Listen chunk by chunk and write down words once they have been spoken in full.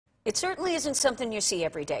It certainly isn't something you see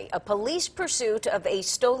every day. A police pursuit of a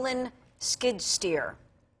stolen skid steer.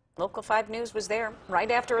 Local 5 News was there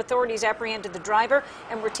right after authorities apprehended the driver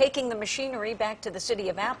and were taking the machinery back to the city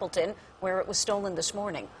of Appleton, where it was stolen this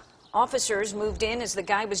morning. Officers moved in as the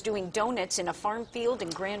guy was doing donuts in a farm field in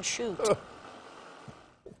Grand Chute.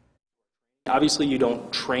 Obviously, you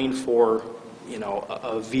don't train for,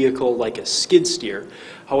 a vehicle like a skid steer.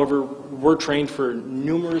 However, we're trained for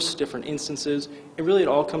numerous different instances, and really it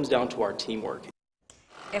all comes down to our teamwork.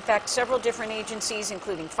 In fact, several different agencies,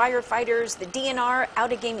 including firefighters, the DNR,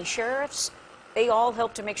 Outagamie sheriffs, they all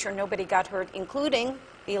helped to make sure nobody got hurt, including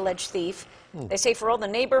the alleged thief. They say for all the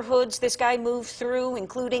neighborhoods this guy moved through,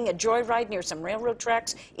 including a joyride near some railroad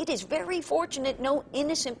tracks, it is very fortunate no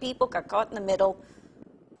innocent people got caught in the middle.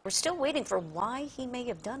 We're still waiting for why he may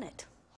have done it.